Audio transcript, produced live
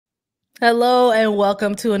Hello and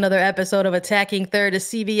welcome to another episode of Attacking Third, a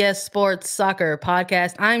CBS Sports soccer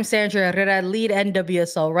podcast. I'm Sandra, Herrera, lead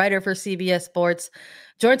NWSL writer for CBS Sports.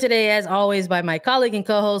 Joined today, as always, by my colleague and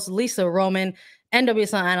co-host Lisa Roman,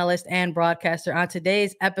 NWSL analyst and broadcaster. On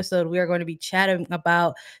today's episode, we are going to be chatting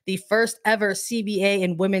about the first ever CBA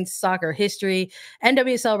in women's soccer history.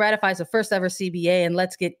 NWSL ratifies the first ever CBA, and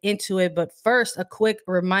let's get into it. But first, a quick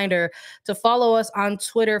reminder to follow us on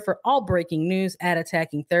Twitter for all breaking news at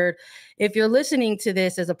Attacking Third. If you're listening to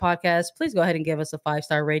this as a podcast, please go ahead and give us a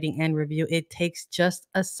 5-star rating and review. It takes just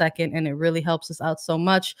a second, and it really helps us out so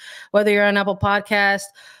much. Whether you're on Apple Podcast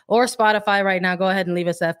or Spotify right now, go ahead and leave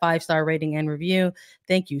us that 5-star rating and review.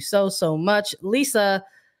 Thank you so much. Lisa,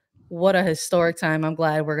 what a historic time. I'm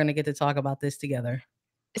glad we're going to get to talk about this together.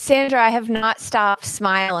 Sandra, I have not stopped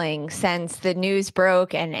smiling since the news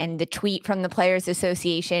broke and the tweet from the Players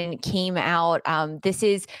Association came out. This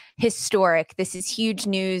is historic. This is huge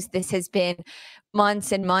news. This has been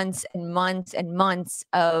months and months and months and months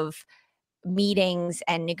of meetings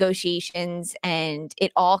and negotiations, and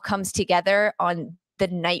it all comes together on the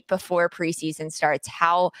night before preseason starts.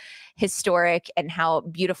 How historic and how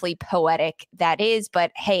beautifully poetic that is.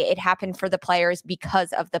 But hey, it happened for the players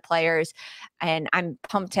because of the players. And I'm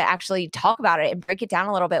pumped to actually talk about it and break it down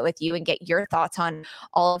a little bit with you and get your thoughts on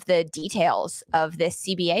all of the details of this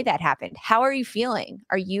CBA that happened. How are you feeling?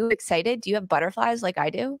 Are you excited? Do you have butterflies like I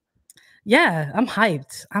do? Yeah, I'm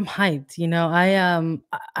hyped. You know,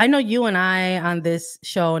 I know you and I on this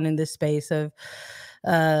show and in this space have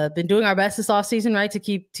been doing our best this off season, right, to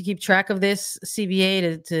keep track of this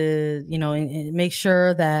CBA to you know and make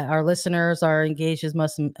sure that our listeners are engaged as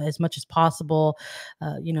much as possible.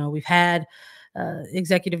 You know, we've had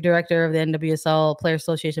executive director of the NWSL Players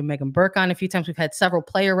Association, Megan Burke, on a few times. We've had several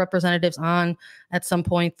player representatives on at some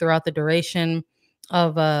point throughout the duration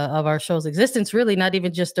of our show's existence, really not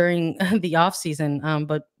even just during the off season,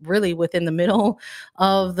 but really within the middle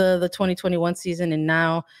of the 2021 season and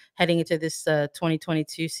now heading into this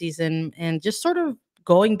 2022 season, and just sort of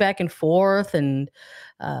going back and forth and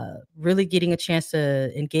really getting a chance to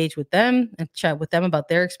engage with them and chat with them about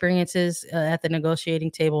their experiences at the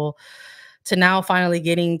negotiating table, to now finally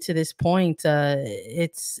getting to this point.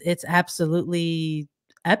 It's absolutely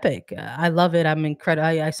epic. I love it. I'm incredible.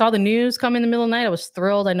 I saw the news come in the middle of the night. I was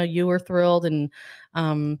thrilled. I know you were thrilled, and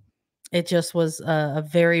it just was a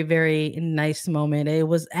very, very nice moment. It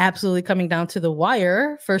was absolutely coming down to the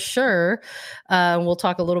wire for sure. We'll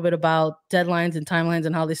talk a little bit about deadlines and timelines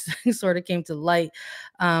and how this sort of came to light.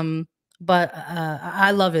 But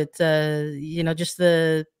I love it. You know, just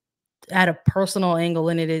at a personal angle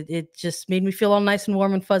in it just made me feel all nice and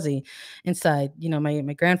warm and fuzzy inside. You know,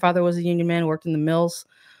 my grandfather was a union man, worked in the mills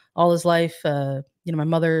all his life. You know, my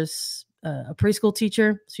mother's a preschool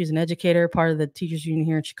teacher. She's an educator, part of the teachers union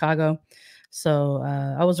here in Chicago. So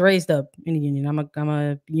I was raised up in a union. I'm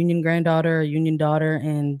a union granddaughter, a union daughter,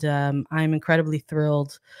 and I'm incredibly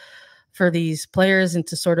thrilled for these players and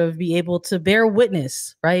to sort of be able to bear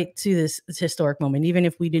witness, right, to this historic moment. Even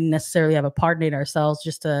if we didn't necessarily have a part in it ourselves,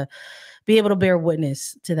 just to be able to bear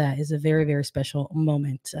witness to that is a very, very special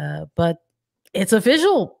moment. But it's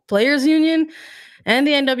official. Players Union and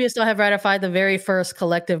the NWSL have ratified the very first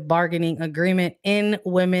collective bargaining agreement in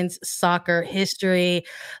women's soccer history.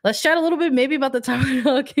 Let's chat a little bit maybe about the time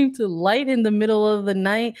it came to light in the middle of the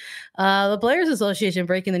night. The Players Association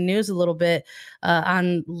breaking the news a little bit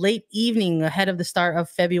on late evening ahead of the start of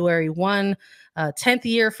February 1, 10th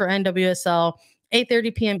year for NWSL,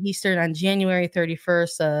 8:30 p.m. Eastern on January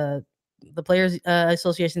 31st. The Players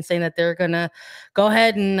Association saying that they're going to go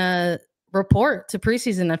ahead and report to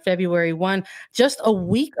preseason on February 1. Just a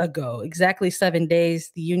week ago, exactly 7 days,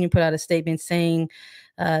 the union put out a statement saying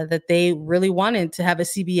that they really wanted to have a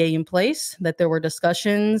CBA in place, that there were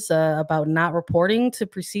discussions about not reporting to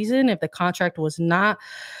preseason if the contract was not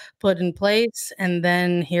put in place. And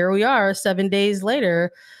then here we are 7 days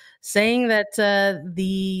later saying that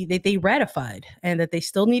they ratified and that they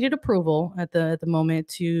still needed approval at the moment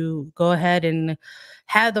to go ahead and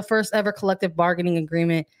have the first ever collective bargaining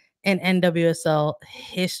agreement in NWSL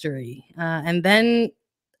history. And then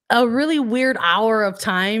a really weird hour of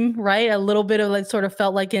time, right? A little bit of like sort of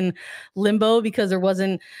felt like in limbo because there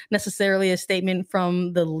wasn't necessarily a statement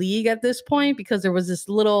from the league at this point, because there was this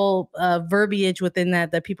little verbiage within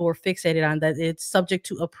that people were fixated on, that it's subject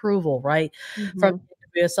to approval, right? From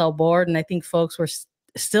the NWSL board. And I think folks were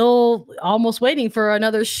still almost waiting for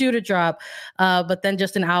another shoe to drop. But then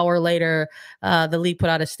just an hour later, the league put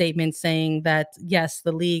out a statement saying that, yes,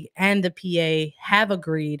 the league and the PA have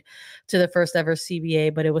agreed to the first ever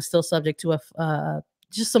CBA, but it was still subject to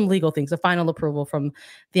just some legal things, a final approval from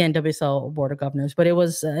the NWSL Board of Governors. But it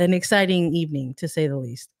was an exciting evening, to say the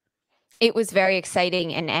least. It was very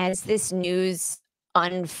exciting. And as this news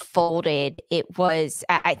unfolded, it was,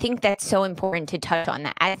 I think that's so important to touch on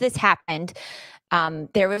that. As this happened,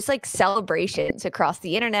 there was like celebrations across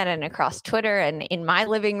the internet and across Twitter and in my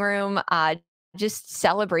living room, just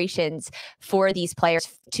celebrations for these players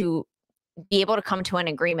to be able to come to an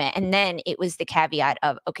agreement. And then it was the caveat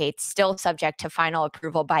of, okay, it's still subject to final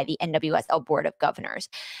approval by the NWSL Board of Governors.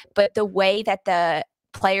 But the way that the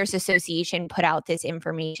Players Association put out this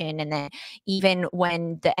information, and then even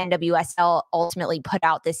when the NWSL ultimately put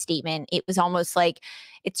out this statement, it was almost like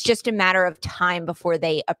it's just a matter of time before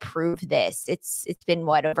they approve this. It's been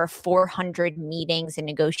what, over 400 meetings and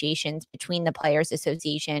negotiations between the Players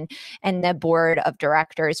Association and the board of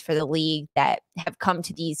directors for the league that have come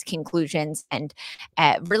to these conclusions, and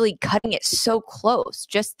really cutting it so close.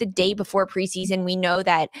 Just the day before preseason, we know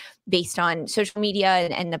that based on social media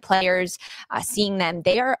and the players seeing them,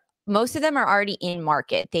 most of them are already in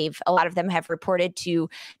market. A lot of them have reported to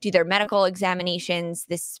do their medical examinations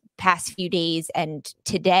this past few days, and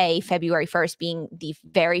today, February 1st, being the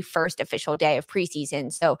very first official day of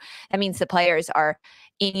preseason. So that means the players are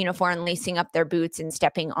in uniform, lacing up their boots and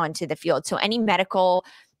stepping onto the field. So any medical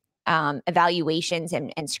evaluations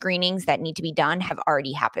and screenings that need to be done have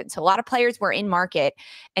already happened. So a lot of players were in market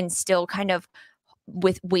and still kind of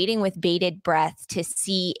waiting with bated breath to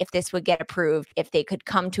see if this would get approved, if they could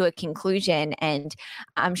come to a conclusion. And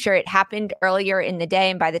I'm sure it happened earlier in the day.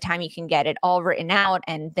 And by the time you can get it all written out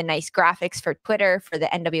and the nice graphics for Twitter, for the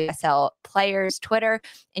NWSL players Twitter,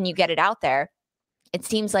 and you get it out there, it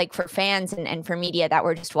seems like for fans and for media that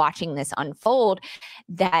were just watching this unfold,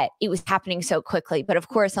 that it was happening so quickly. But of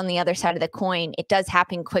course, on the other side of the coin, it does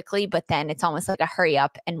happen quickly, but then it's almost like a hurry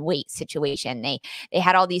up and wait situation. They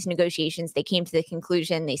had all these negotiations. They came to the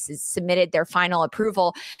conclusion. They submitted their final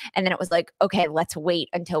approval. And then it was like, okay, let's wait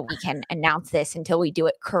until we can announce this, until we do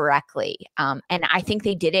it correctly. And I think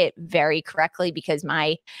they did it very correctly, because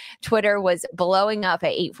my Twitter was blowing up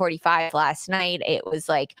at 8:45 last night. It was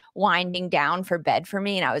like winding down for bed for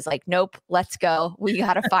me. And I was like, nope, let's go. We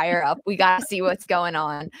got to fire up. We got to see what's going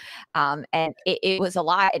on. And it was a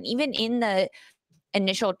lot. And even in the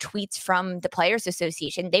initial tweets from the Players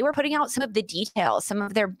Association, they were putting out some of the details, some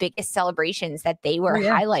of their biggest celebrations that they were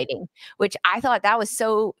highlighting, which I thought that was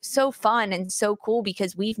so fun and so cool,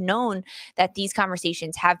 because we've known that these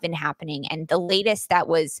conversations have been happening. And the latest that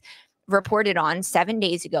was reported on 7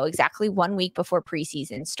 days ago, exactly 1 week before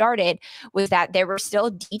preseason started, was that there were still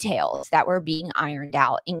details that were being ironed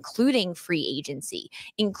out, including free agency,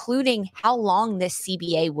 including how long this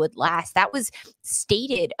CBA would last. That was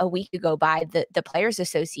stated a week ago by the Players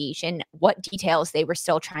Association, what details they were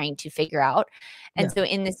still trying to figure out. And so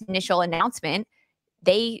in this initial announcement,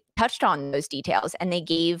 they touched on those details and they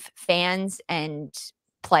gave fans and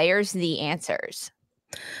players the answers.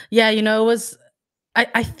 Yeah, it was,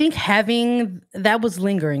 I think having that was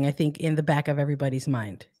lingering, I think, in the back of everybody's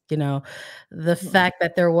mind. The fact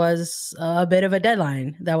that there was a bit of a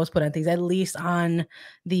deadline that was put on things, at least on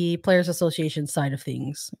the Players Association side of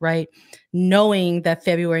things, right? Knowing that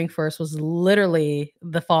February 1st was literally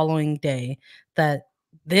the following day, that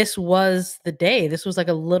this was the day. This was like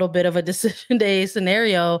a little bit of a decision day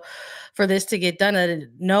scenario for this to get done.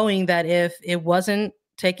 Knowing that if it wasn't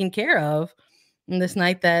taken care of in this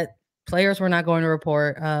night, that players were not going to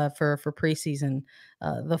report for preseason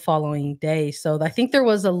the following day. So I think there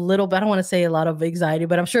was a little bit, I don't want to say a lot of anxiety,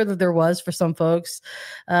 but I'm sure that there was for some folks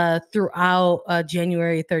throughout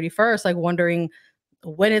January 31st, like wondering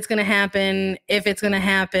when it's going to happen, if it's going to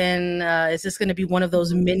happen. Is this going to be one of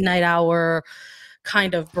those midnight hour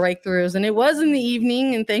kind of breakthroughs? And it was in the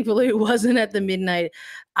evening, and thankfully it wasn't at the midnight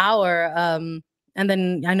hour. And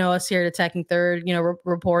then I know us here at Attacking Third,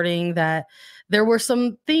 reporting that there were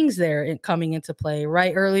some things there coming into play.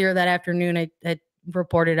 Right earlier that afternoon, I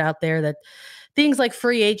reported out there that things like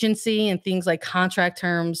free agency and things like contract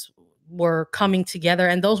terms were coming together.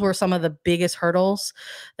 And those were some of the biggest hurdles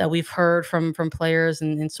that we've heard from players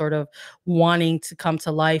and sort of wanting to come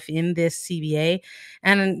to life in this CBA.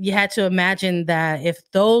 And you had to imagine that if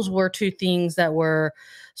those were two things that were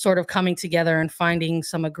sort of coming together and finding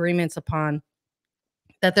some agreements upon,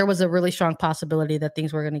 that there was a really strong possibility that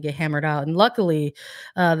things were going to get hammered out. And luckily,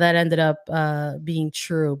 that ended up being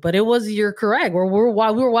true. But you're correct. We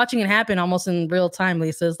were watching it happen almost in real time,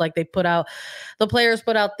 Lisa. It's like the players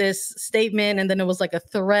put out this statement, and then it was like a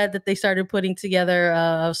thread that they started putting together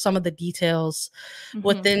of some of the details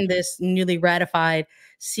within this newly ratified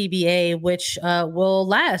CBA, which will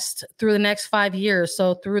last through the next 5 years.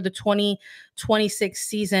 So through the 2026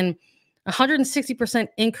 season. 160%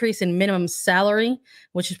 increase in minimum salary,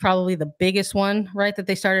 which is probably the biggest one, right, that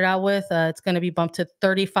they started out with. It's going to be bumped to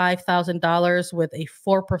 $35,000 with a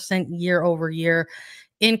 4% year over year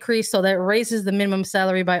increase. So that raises the minimum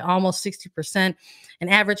salary by almost 60%, an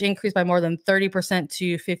average increase by more than 30%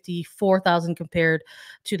 to 54,000 compared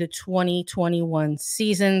to the 2021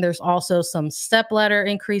 season. There's also some step ladder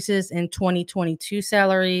increases in 2022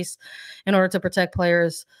 salaries in order to protect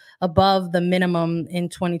players above the minimum in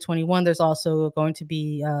 2021. There's also going to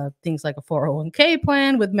be things like a 401k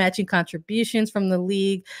plan with matching contributions from the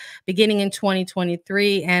league beginning in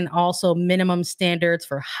 2023, and also minimum standards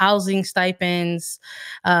for housing stipends.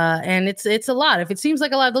 And it's a lot. If it seems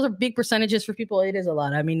like a lot, those are big percentages for people. It is a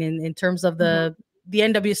lot. I mean, in terms of the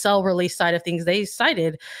NWSL release side of things, they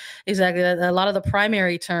cited exactly a lot of the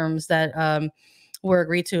primary terms that were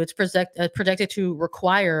agreed to. It's projected to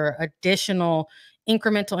require additional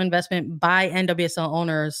incremental investment by NWSL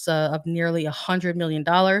owners of nearly $100 million.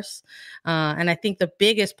 And I think the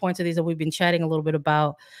biggest points of these that we've been chatting a little bit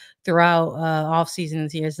about throughout off season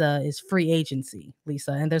is free agency,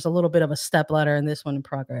 Lisa. And there's a little bit of a step ladder in this one in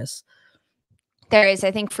progress. There is.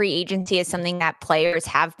 I think free agency is something that players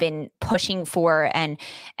have been pushing for, and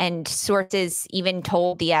sources even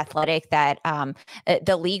told The Athletic that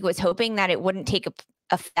the league was hoping that it wouldn't take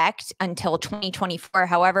effect until 2024.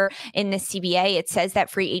 However, in the CBA, it says that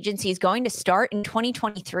free agency is going to start in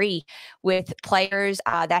 2023 with players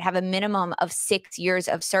that have a minimum of 6 years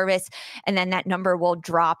of service, and then that number will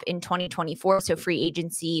drop in 2024. So free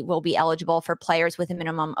agency will be eligible for players with a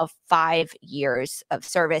minimum of 5 years of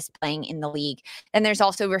service playing in the league. And there's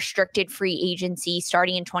also restricted free agency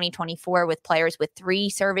starting in 2024 with players with 3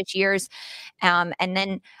 service years. And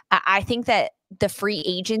then I think that the free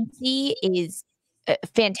agency is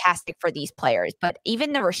fantastic for these players, but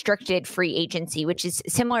even the restricted free agency, which is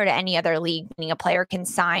similar to any other league, meaning a player can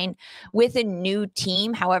sign with a new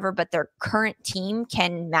team, however, but their current team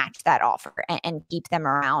can match that offer and keep them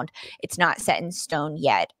around. It's not set in stone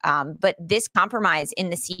yet. But this compromise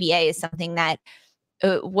in the CBA is something that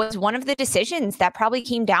was one of the decisions that probably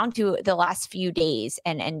came down to the last few days,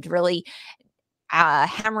 and really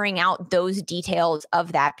hammering out those details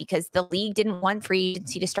of that, because the league didn't want free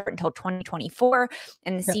agency to start until 2024,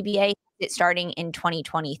 and the CBA is starting in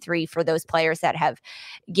 2023 for those players that have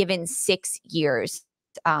given 6 years.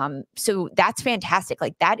 So that's fantastic.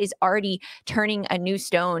 Like, that is already turning a new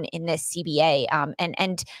stone in this CBA.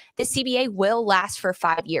 And this CBA will last for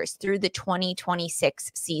 5 years through the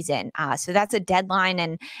 2026 season. So that's a deadline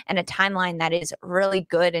and a timeline that is really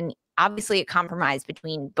good, and obviously a compromise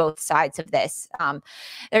between both sides of this.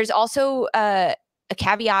 There's also a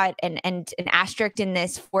caveat and an asterisk in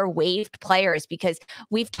this for waived players, because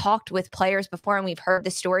we've talked with players before and we've heard the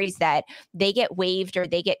stories that they get waived or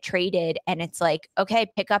they get traded, and it's like, okay,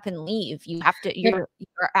 pick up and leave. You have to, you're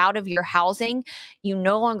out of your housing. You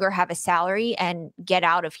no longer have a salary, and get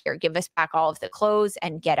out of here. Give us back all of the clothes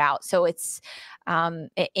and get out. So it's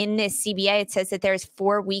in this CBA, it says that there's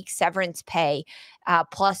 4 weeks severance pay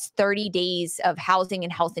plus 30 days of housing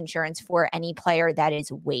and health insurance for any player that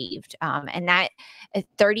is waived. And that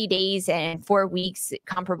 30 days and 4 weeks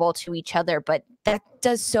comparable to each other, but that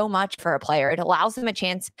does so much for a player. It allows them a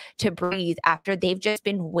chance to breathe after they've just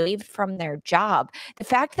been waived from their job. The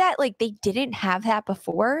fact that like they didn't have that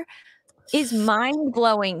before is mind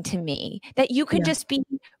blowing to me, that you could just be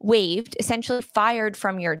waived, essentially fired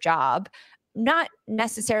from your job, not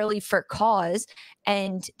necessarily for cause,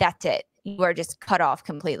 and that's it. You are just cut off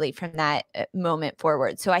completely from that moment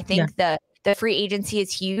forward. So I think the free agency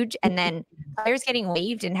is huge, and then players getting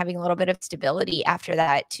waived and having a little bit of stability after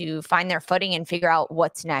that to find their footing and figure out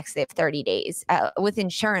what's next. They have 30 days with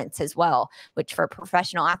insurance as well, which for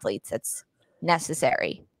professional athletes, that's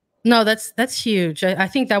necessary. No, that's huge. I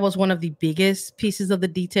think that was one of the biggest pieces of the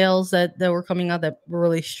details that were coming out that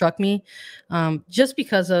really struck me, just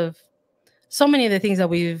because of so many of the things that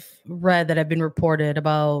we've read that have been reported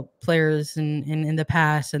about players in the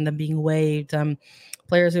past and them being waived.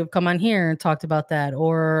 Players who have come on here and talked about that,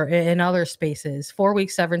 or in other spaces. 4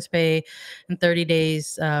 weeks severance pay and 30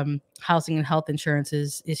 days housing and health insurance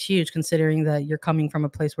is huge, considering that you're coming from a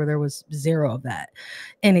place where there was zero of that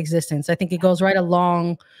in existence. I think it goes right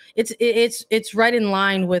along. It's right in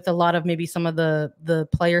line with a lot of maybe some of the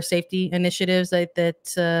player safety initiatives that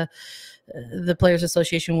the Players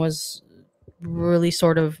Association was really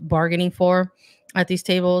sort of bargaining for at these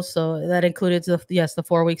tables. So that included the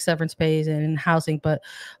 4 week severance pays and housing, but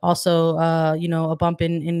also a bump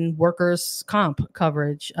in workers' comp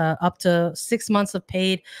coverage, up to 6 months of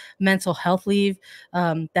paid mental health leave.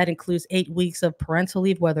 That includes 8 weeks of parental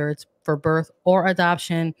leave, whether it's for birth or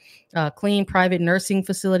adoption, clean private nursing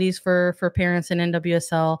facilities for parents in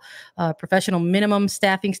NWSL, professional minimum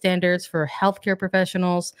staffing standards for healthcare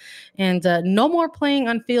professionals, and no more playing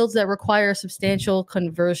on fields that require substantial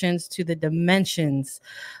conversions to the dimensions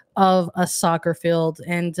of a soccer field.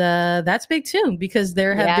 And that's big too, because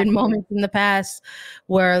there have been moments in the past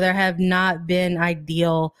where there have not been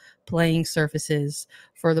ideal playing surfaces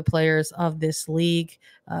for the players of this league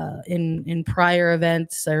in prior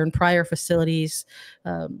events or in prior facilities.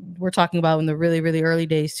 We're talking about in the really, really early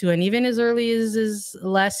days too, and even as early as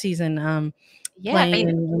last season, playing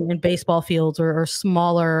in baseball fields or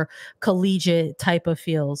smaller collegiate type of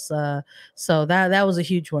fields. So that was a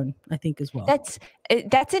huge one, I think, as well.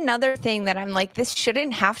 That's another thing that I'm like, this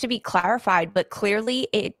shouldn't have to be clarified, but clearly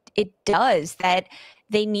it does, that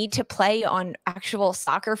they need to play on actual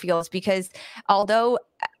soccer fields, because although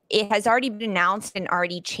it has already been announced and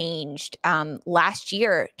already changed. Last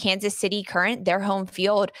year, Kansas City Current, their home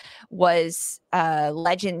field was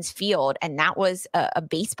Legends Field, and that was a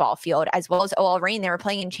baseball field, as well as OL Reign. They were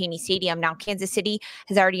playing in Cheney Stadium. Now, Kansas City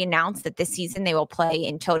has already announced that this season they will play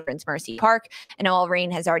in Children's Mercy Park, and OL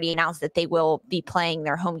Reign has already announced that they will be playing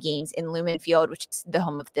their home games in Lumen Field, which is the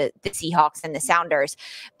home of the Seahawks and the Sounders.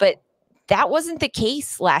 But that wasn't the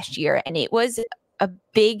case last year, and it was a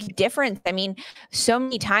big difference. I mean, so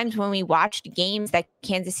many times when we watched games that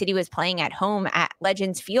Kansas City was playing at home at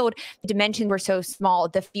Legends Field, the dimensions were so small.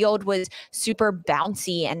 The field was super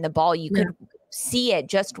bouncy, and the ball, you could see it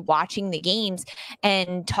just watching the games.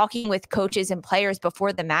 And talking with coaches and players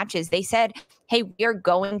before the matches, they said, hey, we're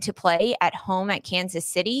going to play at home at Kansas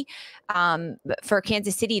City. For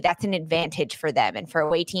Kansas City, that's an advantage for them. And for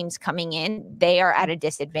away teams coming in, they are at a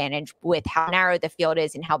disadvantage with how narrow the field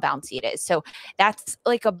is and how bouncy it is. So that's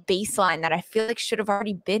like a baseline that I feel like should have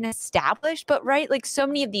already been established. But right, like so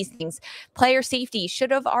many of these things, player safety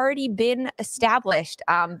should have already been established.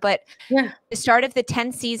 But the start of the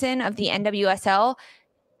 10th season of the NWSL,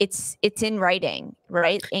 it's in writing,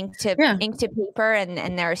 right? Ink to paper,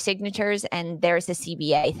 and there are signatures, and there's a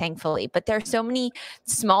CBA, thankfully. But there are so many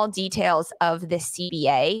small details of the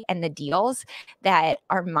CBA and the deals that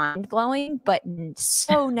are mind-blowing, but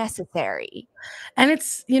so necessary. And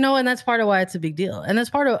it's, and that's part of why it's a big deal. And that's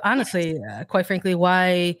part of, honestly, quite frankly,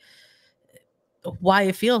 why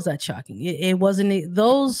it feels that shocking. It wasn't,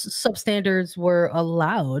 those substandards were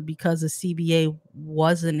allowed because the CBA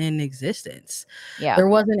wasn't in existence. There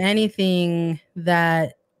wasn't anything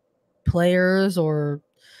that players or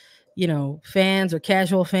fans or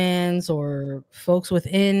casual fans or folks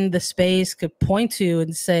within the space could point to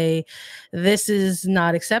and say, this is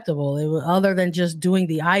not acceptable. Other than just doing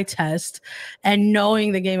the eye test and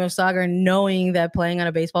knowing the game of soccer and knowing that playing on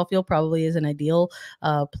a baseball field probably isn't ideal.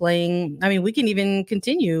 We can even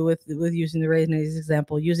continue with using the Rays as an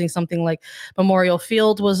example. Using something like Memorial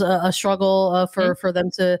Field was a struggle for them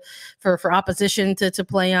for opposition to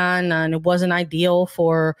play on, and it wasn't ideal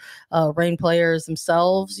for Reign players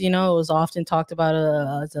themselves. It was often talked about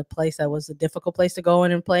as a place that was a difficult place to go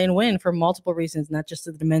in and play and win for multiple reasons, not just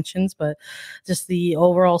the dimensions, but just the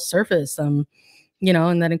overall surface. And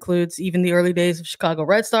that includes even the early days of Chicago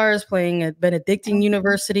Red Stars playing at Benedictine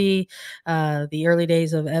University, the early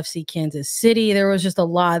days of FC Kansas City. There was just a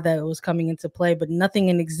lot that was coming into play, but nothing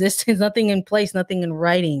in existence, nothing in place, nothing in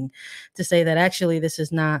writing to say that actually this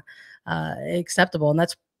is not acceptable. And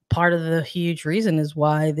that's part of the huge reason is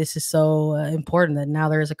why this is so important, that now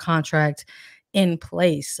there is a contract in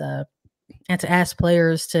place, and to ask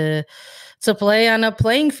players to play on a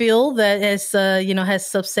playing field that has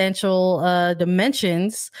substantial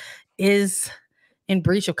dimensions is in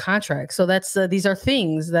breach of contract. So that's these are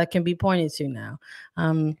things that can be pointed to now.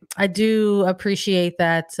 I do appreciate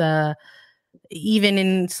that. Even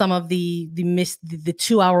in some of the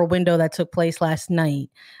 2-hour window that took place last night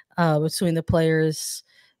between the players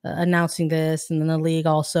announcing this and then the league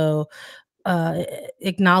also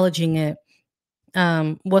acknowledging it,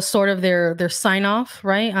 was sort of their sign off,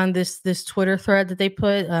 right, on this Twitter thread that they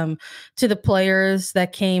put to the players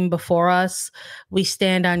that came before us. We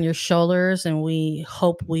stand on your shoulders and we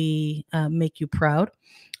hope we make you proud.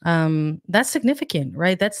 That's significant,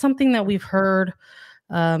 right? That's something that we've heard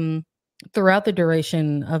throughout the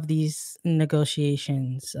duration of these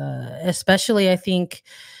negotiations, especially I think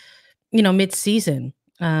mid-season,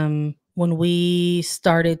 when we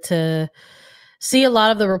started to see a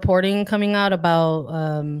lot of the reporting coming out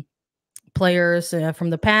about players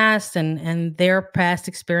from the past and their past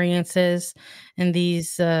experiences in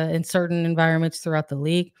these in certain environments throughout the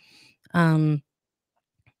league. And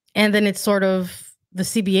then it's sort of the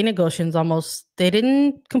CBA negotiations they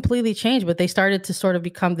didn't completely change, but they started to sort of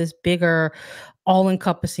become this bigger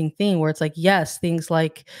all-encompassing thing where it's like, yes, things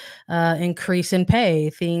like increase in pay,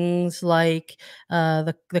 things like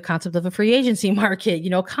the concept of a free agency market,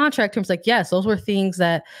 contract terms, like, yes, those were things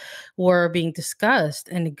that were being discussed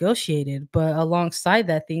and negotiated. But alongside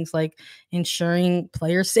that, things like ensuring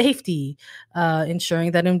player safety,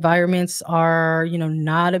 ensuring that environments are,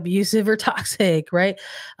 not abusive or toxic, right?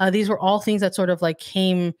 These were all things that sort of like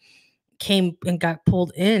came and got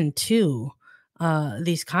pulled into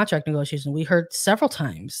these contract negotiations. We heard several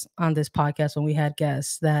times on this podcast when we had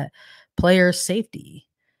guests that player safety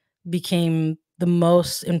became the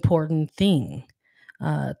most important thing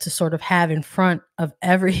to sort of have in front of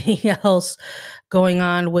everything else going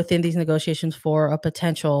on within these negotiations for a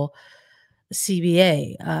potential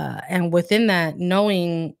CBA. And within that,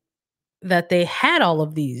 knowing that they had all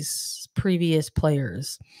of these previous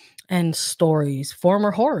players and stories, former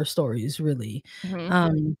horror stories, really,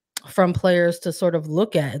 Mhm. from players to sort of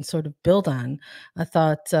look at and sort of build on. I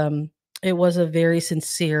thought it was a very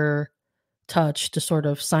sincere touch to sort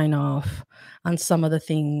of sign off on some of the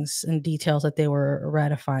things and details that they were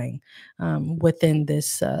ratifying within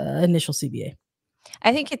this initial CBA.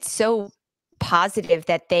 I think it's so positive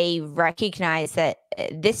that they recognize that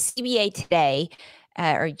this CBA today,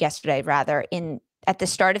 or yesterday rather, in at the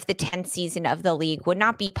start of the 10th season of the league would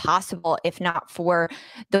not be possible if not for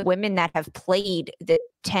the women that have played the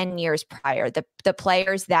 10 years prior, the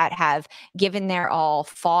players that have given their all,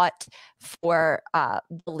 fought for the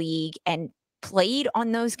league, and played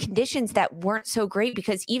on those conditions that weren't so great.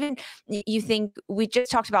 Because even you think, we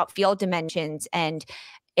just talked about field dimensions, and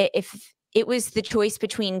if it was the choice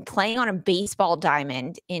between playing on a baseball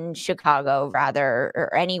diamond in Chicago, rather,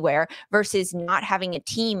 or anywhere, versus not having a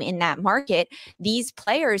team in that market, these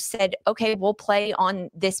players said, okay, we'll play on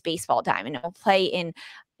this baseball diamond. We'll play in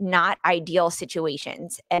not ideal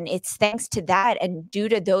situations. And it's thanks to that, and due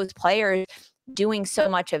to those players doing so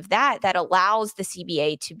much of that, that allows the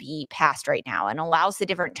CBA to be passed right now, and allows the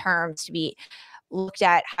different terms to be looked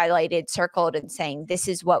at, highlighted, circled, and saying, this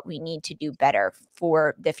is what we need to do better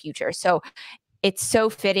for the future. So it's so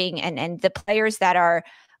fitting. And the players that are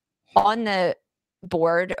on the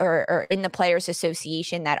board or in the Players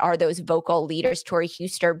Association that are those vocal leaders, Tori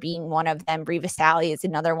Huster being one of them, Bri Vasali is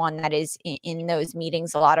another one that is in those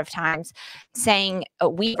meetings a lot of times, saying,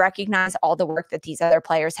 we recognize all the work that these other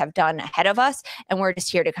players have done ahead of us, and we're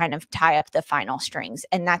just here to kind of tie up the final strings.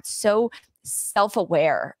 And that's so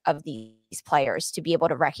self-aware of these players to be able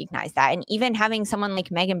to recognize that. And even having someone like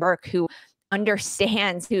Megan Burke, who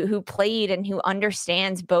understands, who played and who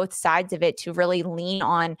understands both sides of it, to really lean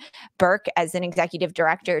on Burke as an executive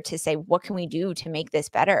director to say, what can we do to make this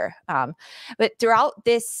better? But throughout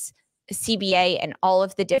this CBA and all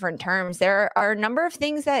of the different terms, there are a number of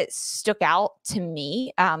things that stuck out to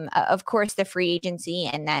me. Of course, the free agency,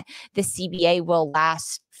 and that the CBA will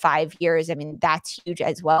last 5 years. I mean, that's huge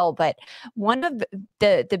as well. But one of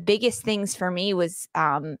the biggest things for me was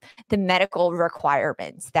the medical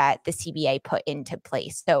requirements that the CBA put into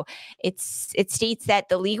place. So it states that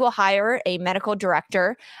the league will hire a medical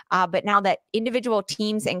director, but now that individual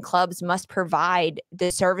teams and clubs must provide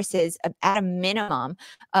the services at a minimum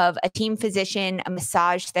of a team physician, a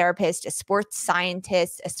massage therapist, a sports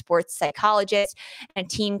scientist, a sports psychologist, and a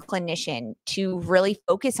team clinician to really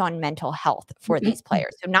focus on mental health for these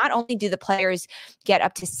players. So not only do the players get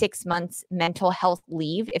up to 6 months mental health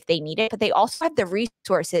leave if they need it, but they also have the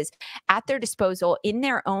resources at their disposal in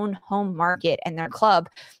their own home market and their club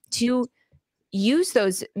to use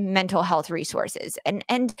those mental health resources.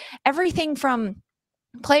 And everything from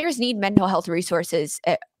players need mental health resources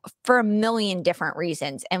for a million different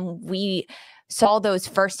reasons. And we saw those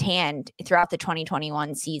firsthand throughout the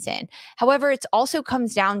 2021 season. However, it also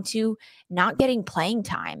comes down to not getting playing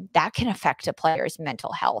time. That can affect a player's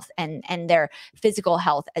mental health and their physical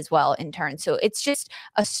health as well in turn. So it's just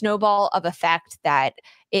a snowball of effect that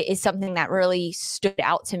is something that really stood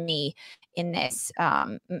out to me in this.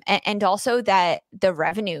 And also that the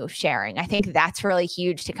revenue sharing, I think that's really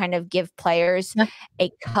huge, to kind of give players a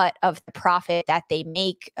cut of the profit that they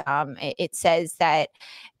make. It says that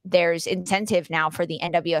there's incentive now for the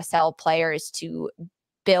NWSL players to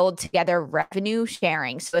build together revenue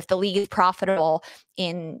sharing. So if the league is profitable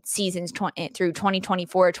in seasons through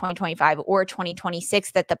 2024, 2025, or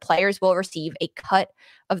 2026, that the players will receive a cut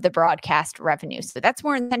of the broadcast revenue. So that's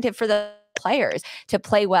more incentive for the players to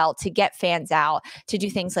play well, to get fans out, to do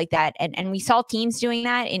things like that. And we saw teams doing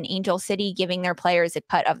that in Angel City, giving their players a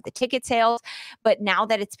cut of the ticket sales. But now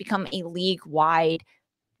that it's become a league-wide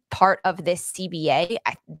part of this CBA,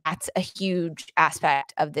 that's a huge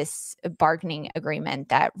aspect of this bargaining agreement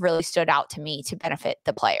that really stood out to me to benefit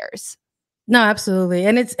the players. No, absolutely.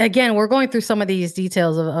 And it's again, we're going through some of these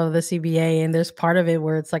details of the CBA, and there's part of it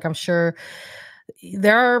where it's like, I'm sure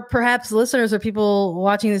there are perhaps listeners or people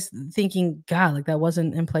watching this thinking, God, like that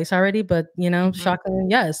wasn't in place already. But Mhm. shockingly,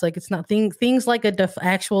 yes, like it's not things like a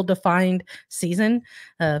actual defined season,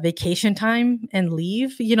 vacation time, and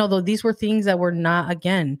leave. Though these were things that were not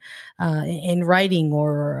again in writing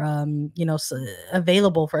or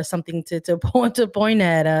available for something to point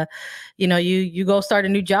at. You go start a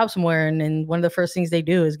new job somewhere, and one of the first things they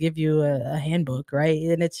do is give you a handbook, right?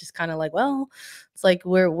 And it's just kind of like, well, it's like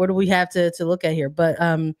where do we have to look at here? But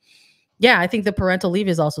yeah, I think the parental leave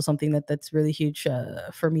is also something that's really huge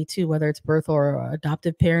for me too, whether it's birth or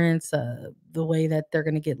adoptive parents. The way that they're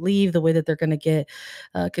going to get leave, the way that they're going to get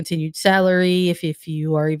continued salary, if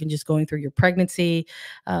you are even just going through your pregnancy,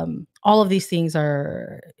 all of these things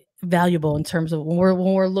are valuable in terms of when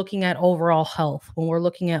we're looking at overall health, when we're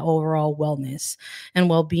looking at overall wellness and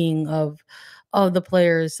well-being of the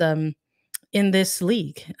players. In this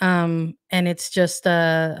league. And it's just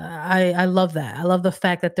I love that. I love the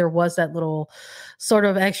fact that there was that little sort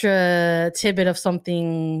of extra tidbit of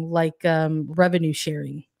something like revenue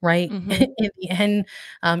sharing, right? Mhm. In the end,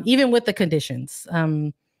 even with the conditions,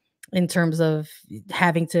 in terms of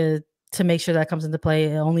having to make sure that comes into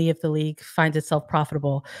play only if the league finds itself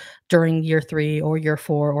profitable during year 3 or year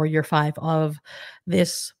 4 or year 5 of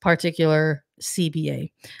this particular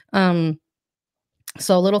CBA.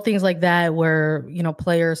 So little things like that where,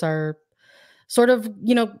 players are sort of,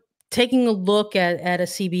 taking a look at a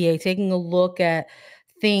CBA, taking a look at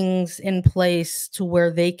things in place to where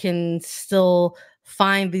they can still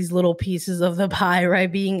find these little pieces of the pie, right?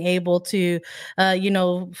 Being able to,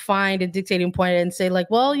 find a dictating point and say like,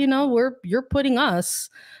 well, you're putting us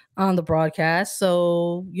on the broadcast.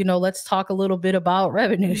 So, let's talk a little bit about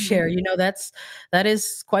revenue Mhm. share. That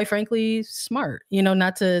is quite frankly smart,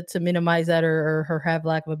 not to minimize that or have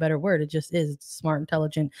lack of a better word. It just is. It's a smart,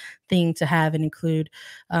 intelligent thing to have and include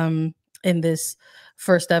in this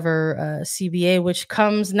first ever CBA, which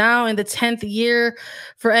comes now in the 10th year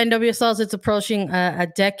for NWSL. It's approaching a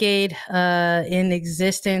decade in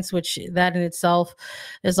existence, which that in itself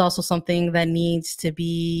is also something that needs to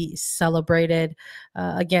be celebrated.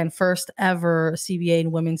 Again, first ever CBA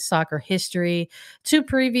in women's soccer history. Two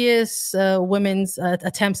previous women's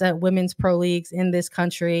attempts at women's pro leagues in this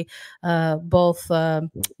country, both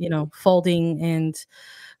folding and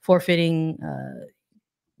forfeiting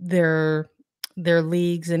their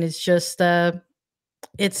leagues, and it's just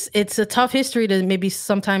it's a tough history to maybe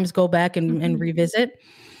sometimes go back and Mhm. revisit.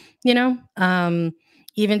 You know,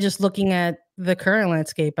 even just looking at the current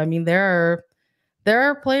landscape. I mean, there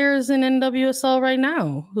are players in NWSL right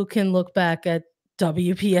now who can look back at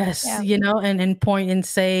WPS, Yeah. and point and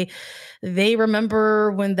say they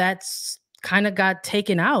remember when that's kind of got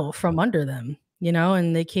taken out from under them,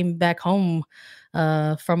 and they came back home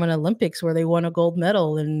from an Olympics where they won a gold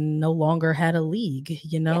medal and no longer had a league,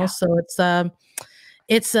 Yeah. So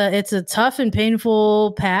it's a tough and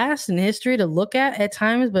painful past and history to look at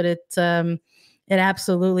times, but it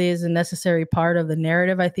absolutely is a necessary part of the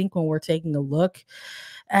narrative. I think when we're taking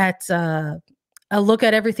at a look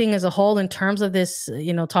at everything as a whole in terms of this,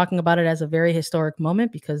 talking about it as a very historic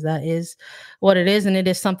moment because that is what it is, and it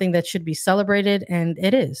is something that should be celebrated, and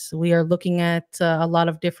it is. We are looking at a lot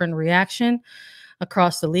of different reaction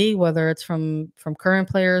across the league, whether it's from current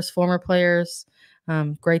players, former players.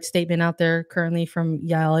 Great statement out there currently from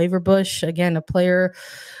Yael Averbush, again, a player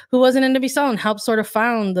who wasn't in NWSL and helped sort of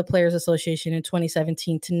found the Players Association in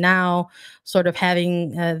 2017 to now sort of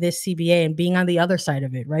having this CBA and being on the other side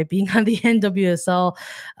of it, right? Being on the NWSL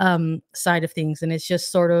side of things. And it's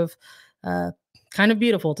just sort of uh, kind of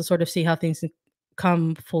beautiful to sort of see how things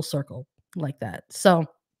come full circle like that. So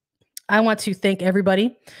I want to thank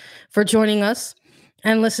everybody for joining us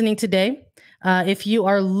and listening today. If you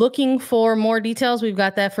are looking for more details, we've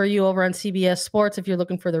got that for you over on CBS Sports. If you're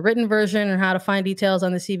looking for the written version and how to find details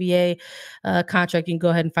on the CBA contract, you can go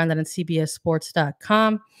ahead and find that on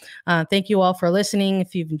cbssports.com. Thank you all for listening.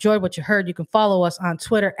 If you've enjoyed what you heard, you can follow us on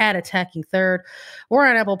Twitter at Attacking Third. We're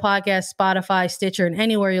on Apple Podcasts, Spotify, Stitcher, and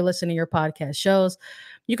anywhere you listen to your podcast shows.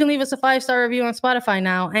 You can leave us a 5-star review on Spotify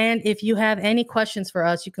now. And if you have any questions for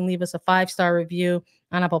us, you can leave us a 5-star review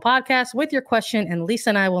on Apple Podcasts with your question, and Lisa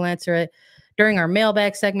and I will answer it during our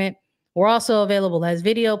mailbag segment. We're also available as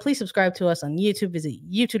video. Please subscribe to us on YouTube. Visit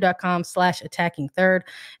youtube.com/attacking third.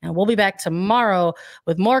 And we'll be back tomorrow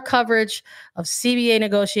with more coverage of CBA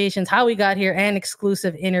negotiations, how we got here, and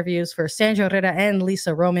exclusive interviews for Sandra Herrera and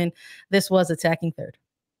Lisa Roman. This was Attacking Third.